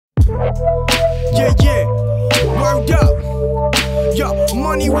Yeah, yeah, word up. Yo,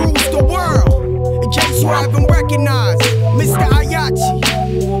 money rules the world. In case you haven't recognized, Mista Ayachi.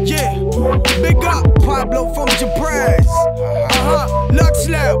 Yeah, big up Pablo from Japan. Lux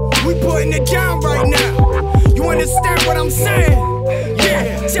Lab, we putting it down right now. You understand what I'm saying?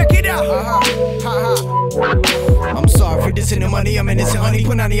 Yeah, check it out. I'm sorry for this and the money, I'm innocent, honey.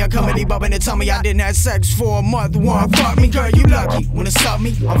 Put on your comedy, bobbing and tell me I didn't have sex for a month. One fuck me, girl, you lucky. Wanna stop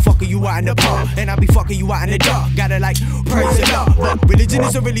me? I'm fucking you out in the park, and I be fucking you out in the dark. Gotta like praise it up, but religion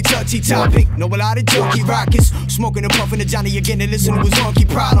is a really touchy topic. Know a lot of junkie rockets, smoking and puffing the Johnny again and listen to his funky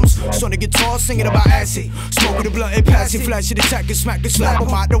problems. On the guitar, singing about acid, smoking the blunt and passing, flashing the attack and smack and slap him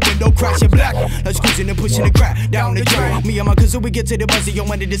out the window, crashing black. Let's cruising and pushing the crack down the drain. Me and my cousin, we get to the buzzer, yo,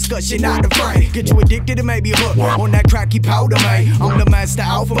 when the discussion out the frame. Get you addicted and maybe hooked on that cracky powder, man. I'm the master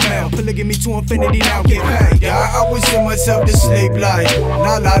alpha male, polygamy to infinity, now get paid. Yeah, I was in myself to sleep like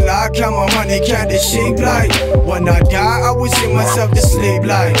la la la, count my money, count the sheep like. When I die, I was in myself to sleep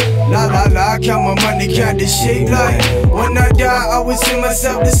like la la la, count my money, count the sheep like. When I die, I was in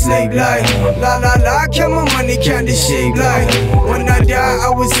myself to sleep like la la la, count my money, count the sheep like. When I die, I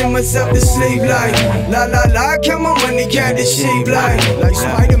was in myself to sleep like la la la, count my money, count the sheep like. Like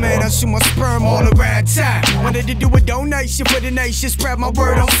Spider-Man, I shoot my sperm all around town. Wanted to do a donation for the nation, spread my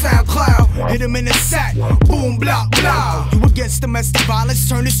word on SoundCloud. Hit him in the sack, boom, blah, blah. You against domestic violence,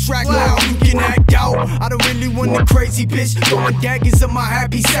 turn this track loud. You can act out, I don't really want the crazy bitch throwing daggers in my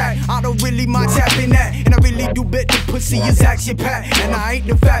happy sack. I don't really mind tapping that, and I really do bet the pussy is action packed. And I ain't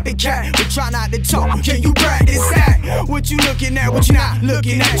the fapping cat, but try not to talk. Can you practice that? What you looking at, what you not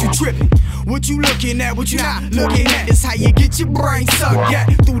looking at, you tripping. What you looking at, what you not looking at, is how you get your brain sucked at.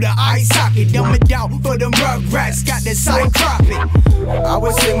 Through the eye socket, dumb it down for them rugrats, got that side cropping. I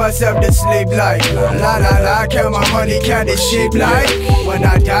would sing myself to sleep like la la la, count my money, count the sheep like. When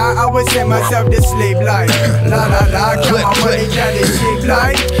I die, I would sing myself to sleep like la la la, count my money, count the sheep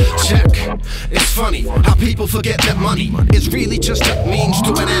like. Check. It's funny how people forget that money is really just a means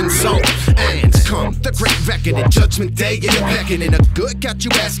to an end. So, and come the great reckoning, judgment day, and a beckoning. A good got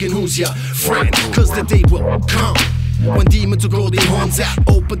you asking who's your friend, cause the day will come when demons will grow their horns out.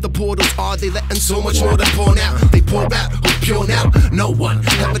 Open the portals, are they letting so much more than pour out? They pour out, who's pure now? No one.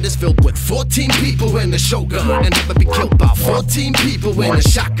 Heaven is filled with 14 people in a shotgun, and heaven be killed by 14 people in a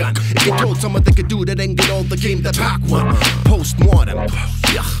shotgun. If you told someone they could do that, ain't get all the game that Pac won. Post-mortem,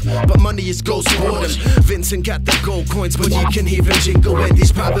 yeah, but money is ghost boredom. Vincent got the gold coins, but he can hear him jingle, and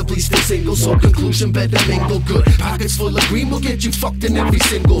he's probably still single. So conclusion, better mingle good. Pockets full of green will get you fucked in every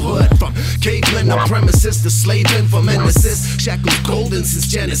single hood. From cavemen on premises to slaving for menaces, shackles golden since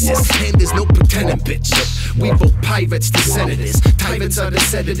Genesis, and there's no pretending, bitch. We vote pirates to senators. Tyrants are the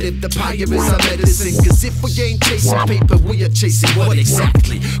sedative, the pirates are medicine. Cause if we ain't chasing paper, we are chasing what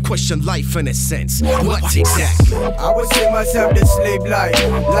exactly? Question life in a sense, what exactly? I would sing myself to sleep like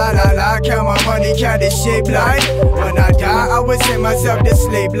la la la, count my money, count the sheep like. When I die, I would sing myself to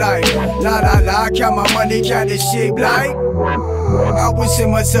sleep like la la la, count my money, count the sheep like. I would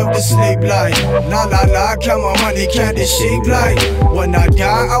sing myself to sleep like la la la, count my money, count the sheep like. When I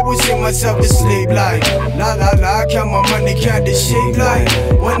die, I would sing myself to sleep like la la la, count my money, count the sheep like.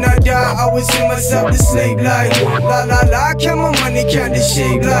 When I die, I would sing myself to sleep like la la la, count my money, count the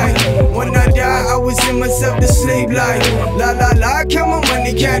sheep like. When I die, I would sing myself to sleep like la la la, count my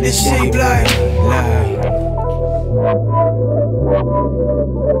money, count the sheep like. Like.